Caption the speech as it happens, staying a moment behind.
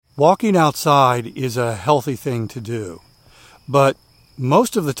Walking outside is a healthy thing to do, but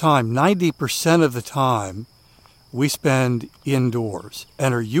most of the time, 90% of the time, we spend indoors.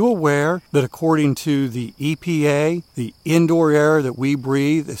 And are you aware that according to the EPA, the indoor air that we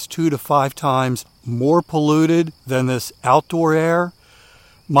breathe is 2 to 5 times more polluted than this outdoor air?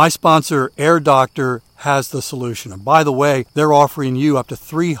 My sponsor, Air Doctor, has the solution. And by the way, they're offering you up to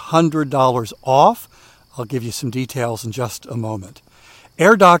 $300 off. I'll give you some details in just a moment.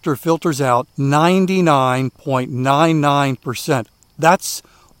 Air Doctor filters out 99.99%. That's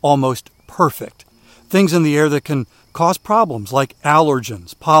almost perfect. Things in the air that can cause problems like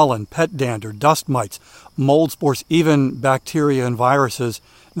allergens, pollen, pet dander, dust mites, mold spores, even bacteria and viruses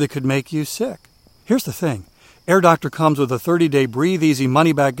that could make you sick. Here's the thing. Air Doctor comes with a 30-day breathe easy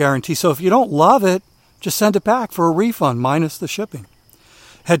money-back guarantee, so if you don't love it, just send it back for a refund minus the shipping.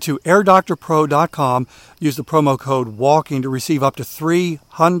 Head to airdoctorpro.com, use the promo code WALKING to receive up to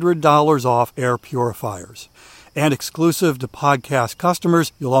 $300 off air purifiers. And exclusive to podcast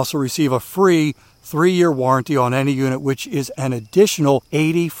customers, you'll also receive a free 3-year warranty on any unit, which is an additional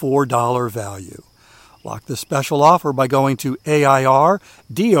 $84 value. Lock this special offer by going to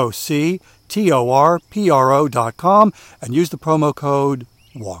AIRDOCTORPRO.com and use the promo code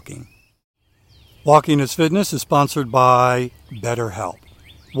WALKING. Walking is Fitness is sponsored by BetterHelp.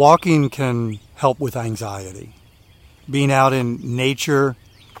 Walking can help with anxiety. Being out in nature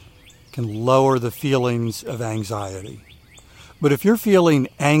can lower the feelings of anxiety. But if you're feeling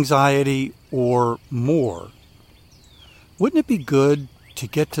anxiety or more, wouldn't it be good to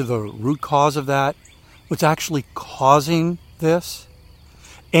get to the root cause of that? What's actually causing this?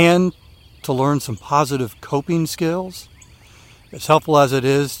 And to learn some positive coping skills? As helpful as it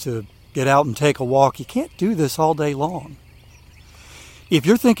is to get out and take a walk, you can't do this all day long. If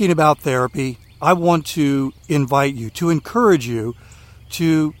you're thinking about therapy, I want to invite you, to encourage you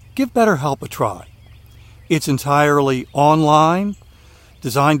to give BetterHelp a try. It's entirely online,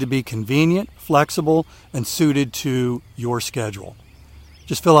 designed to be convenient, flexible, and suited to your schedule.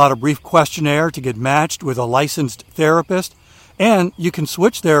 Just fill out a brief questionnaire to get matched with a licensed therapist, and you can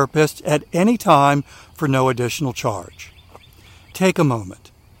switch therapists at any time for no additional charge. Take a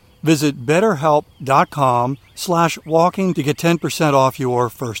moment. Visit BetterHelp.com/walking to get 10% off your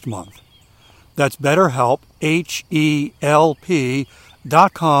first month. That's BetterHelp,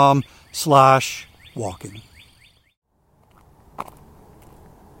 HELP.com/walking.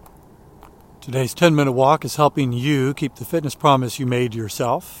 Today's 10-minute walk is helping you keep the fitness promise you made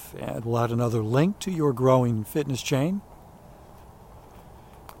yourself, and we'll add another link to your growing fitness chain.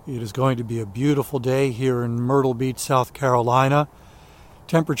 It is going to be a beautiful day here in Myrtle Beach, South Carolina.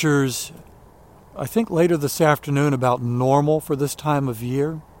 Temperatures, I think later this afternoon, about normal for this time of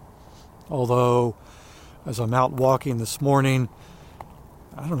year. Although, as I'm out walking this morning,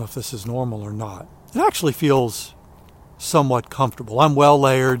 I don't know if this is normal or not. It actually feels somewhat comfortable. I'm well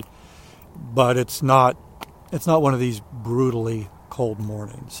layered, but it's not one of these brutally cold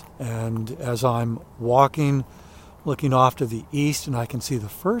mornings. And as I'm walking, looking off to the east, and I can see the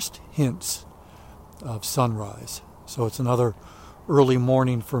first hints of sunrise. So it's another early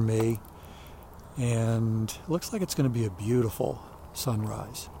morning for me, and it looks like it's going to be a beautiful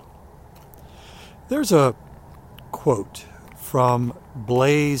sunrise. There's a quote from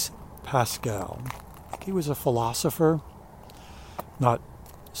Blaise Pascal. I think he was a philosopher. Not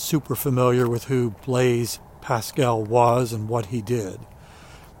super familiar with who Blaise Pascal was and what he did,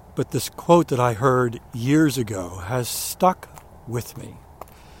 but this quote that I heard years ago has stuck with me.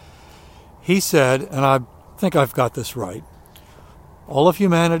 He said, and I think I've got this right, all of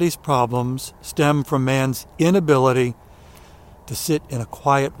humanity's problems stem from man's inability to sit in a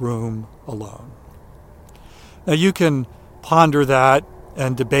quiet room alone. Now you can ponder that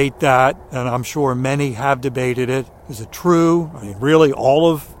and debate that, and I'm sure many have debated it. Is it true? I mean, really, all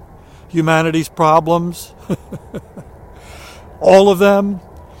of humanity's problems? All of them?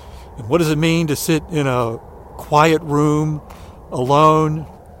 And what does it mean to sit in a quiet room alone?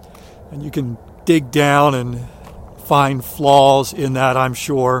 And you can dig down and find flaws in that, I'm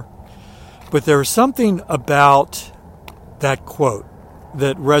sure. But there's something about that quote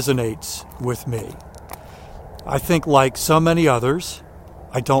that resonates with me. I think, like so many others,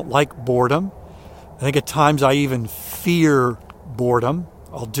 I don't like boredom. I think at times I even fear boredom.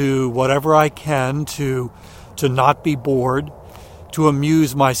 I'll do whatever I can to not be bored, to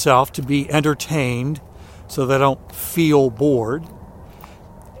amuse myself, to be entertained so that I don't feel bored.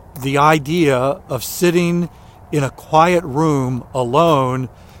 The idea of sitting in a quiet room alone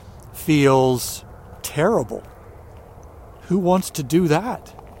feels terrible. Who wants to do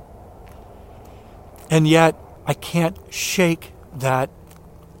that? And yet, I can't shake that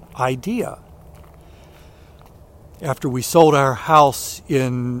idea. After we sold our house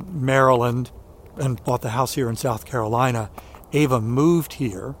in Maryland and bought the house here in South Carolina, Ava moved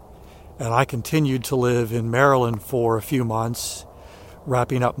here, and I continued to live in Maryland for a few months,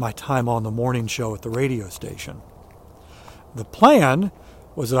 wrapping up my time on the morning show at the radio station. The plan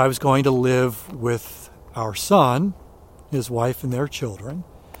was that I was going to live with our son, his wife, and their children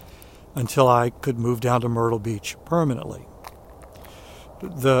until I could move down to Myrtle Beach permanently.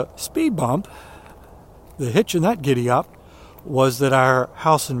 The speed bump, the hitch in that giddy-up, was that our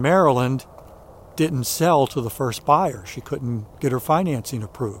house in Maryland didn't sell to the first buyer. She couldn't get her financing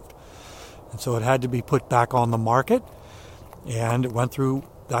approved. And so it had to be put back on the market, and it went through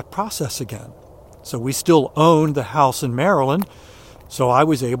that process again. So we still owned the house in Maryland, so I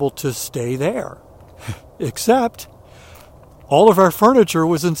was able to stay there. Except all of our furniture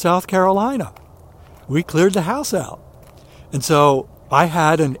was in South Carolina. We cleared the house out. And so I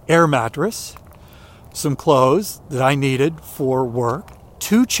had an air mattress, some clothes that I needed for work,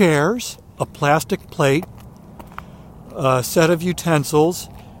 2 chairs, a plastic plate, a set of utensils,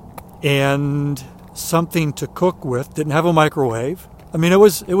 and something to cook with. Didn't have a microwave. I mean, it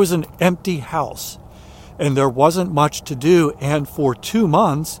was an empty house, and there wasn't much to do. And for 2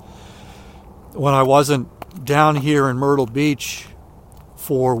 months, when I wasn't down here in Myrtle Beach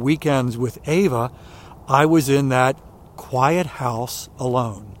for weekends with Ava, I was in that quiet house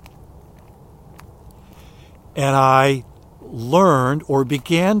alone. And I learned, or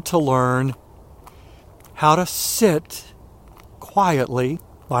began to learn, how to sit quietly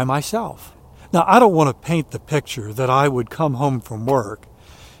by myself. Now, I don't want to paint the picture that I would come home from work,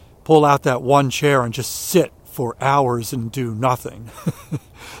 pull out that one chair, and just sit for hours and do nothing.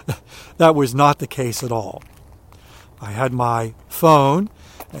 That was not the case at all. I had my phone,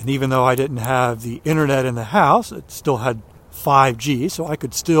 and even though I didn't have the internet in the house, it still had 5G, so I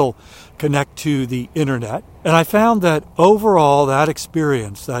could still connect to the internet. And I found that overall, that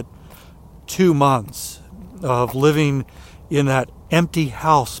experience, that 2 months of living in that empty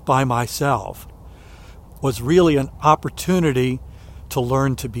house by myself, was really an opportunity to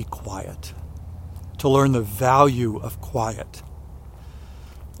learn to be quiet, to learn the value of quiet.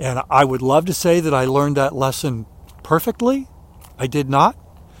 And I would love to say that I learned that lesson perfectly. I did not,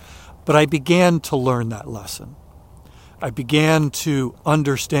 but I began to learn that lesson. I began to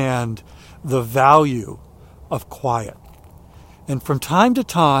understand the value of quiet. And from time to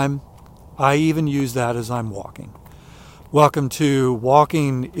time, I even use that as I'm walking. Welcome to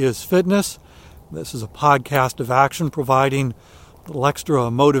Walking is Fitness. This is a podcast of action providing a little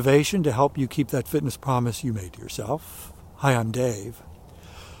extra motivation to help you keep that fitness promise you made to yourself. Hi, I'm Dave.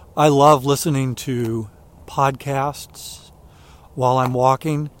 I love listening to podcasts while I'm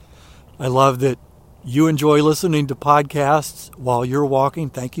walking. I love that you enjoy listening to podcasts while you're walking.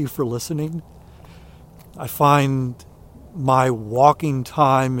 Thank you for listening. I find my walking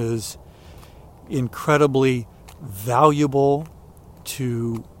time is incredibly valuable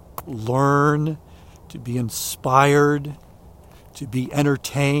to learn, to be inspired, to be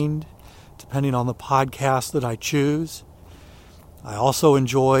entertained, depending on the podcast that I choose. I also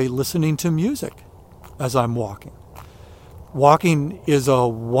enjoy listening to music as I'm walking. Walking is a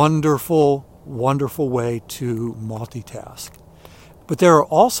wonderful, wonderful way to multitask. But there are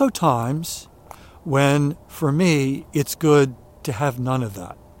also times when, for me, it's good to have none of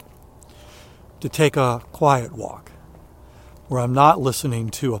that. To take a quiet walk where I'm not listening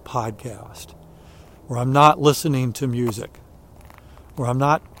to a podcast, where I'm not listening to music, where I'm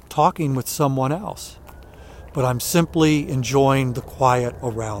not talking with someone else, but I'm simply enjoying the quiet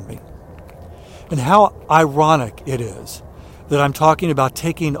around me. And how ironic it is that I'm talking about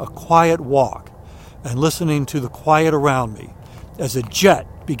taking a quiet walk and listening to the quiet around me as a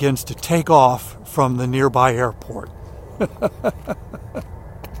jet begins to take off from the nearby airport.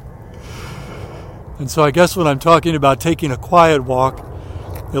 And so I guess when I'm talking about taking a quiet walk,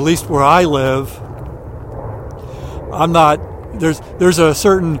 at least where I live, there's a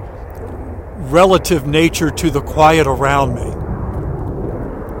certain relative nature to the quiet around me.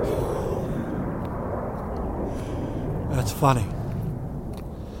 That's funny.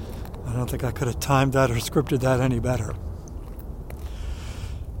 I don't think I could have timed that or scripted that any better.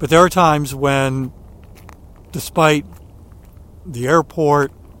 But there are times when, despite the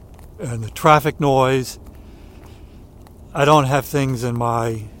airport and the traffic noise, I don't have things in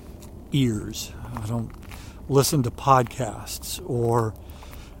my ears. I don't listen to podcasts or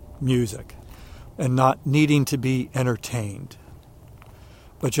music, and not needing to be entertained,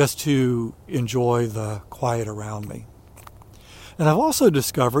 but just to enjoy the quiet around me. And I've also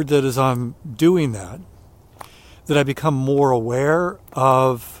discovered that as I'm doing that I become more aware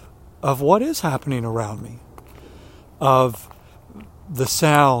of of what is happening around me, of the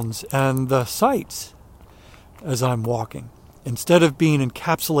sounds and the sights as I'm walking. Instead of being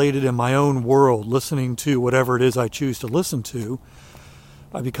encapsulated in my own world, listening to whatever it is I choose to listen to,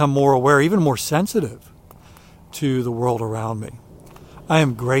 I become more aware, even more sensitive to the world around me. I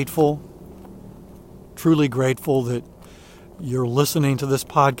am grateful, truly grateful that you're listening to this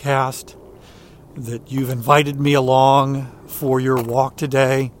podcast, that you've invited me along for your walk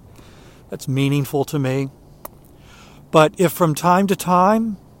today. That's meaningful to me. But if from time to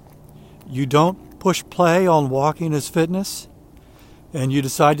time you don't push play on walking as fitness and you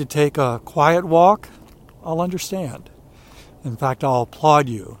decide to take a quiet walk, I'll understand. In fact, I'll applaud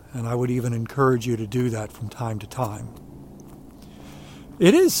you, and I would even encourage you to do that from time to time.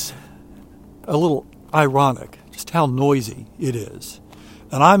 It is a little ironic just how noisy it is.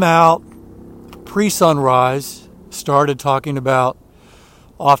 And I'm out pre-sunrise, started talking about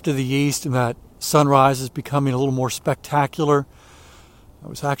off to the east and that sunrise is becoming a little more spectacular. I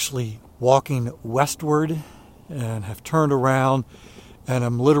was actually walking westward and have turned around, and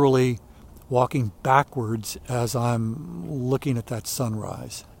I'm literally walking backwards as I'm looking at that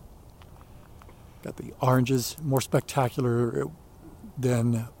sunrise. Got the oranges, more spectacular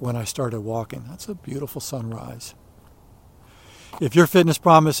than when I started walking. That's a beautiful sunrise. If your fitness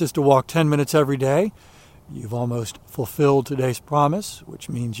promise is to walk 10 minutes every day, you've almost fulfilled today's promise, which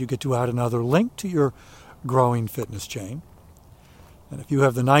means you get to add another link to your growing fitness chain. And if you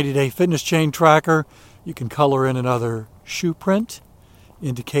have the 90-day fitness chain tracker, you can color in another shoe print,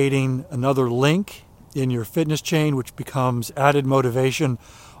 indicating another link in your fitness chain, which becomes added motivation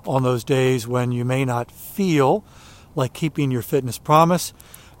on those days when you may not feel like keeping your fitness promise.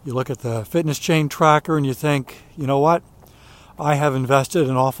 You look at the fitness chain tracker and you think, you know what? I have invested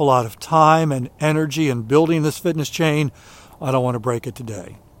an awful lot of time and energy in building this fitness chain. I don't want to break it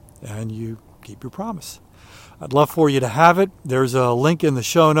today. And you keep your promise. I'd love for you to have it. There's a link in the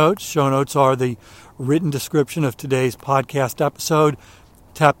show notes. Show notes are the written description of today's podcast episode.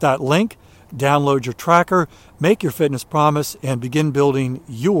 Tap that link, download your tracker, make your fitness promise, and begin building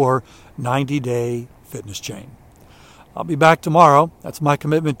your 90-day fitness chain. I'll be back tomorrow. That's my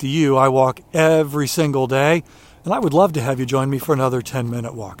commitment to you. I walk every single day, and I would love to have you join me for another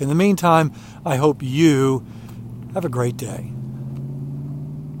 10-minute walk. In the meantime, I hope you have a great day.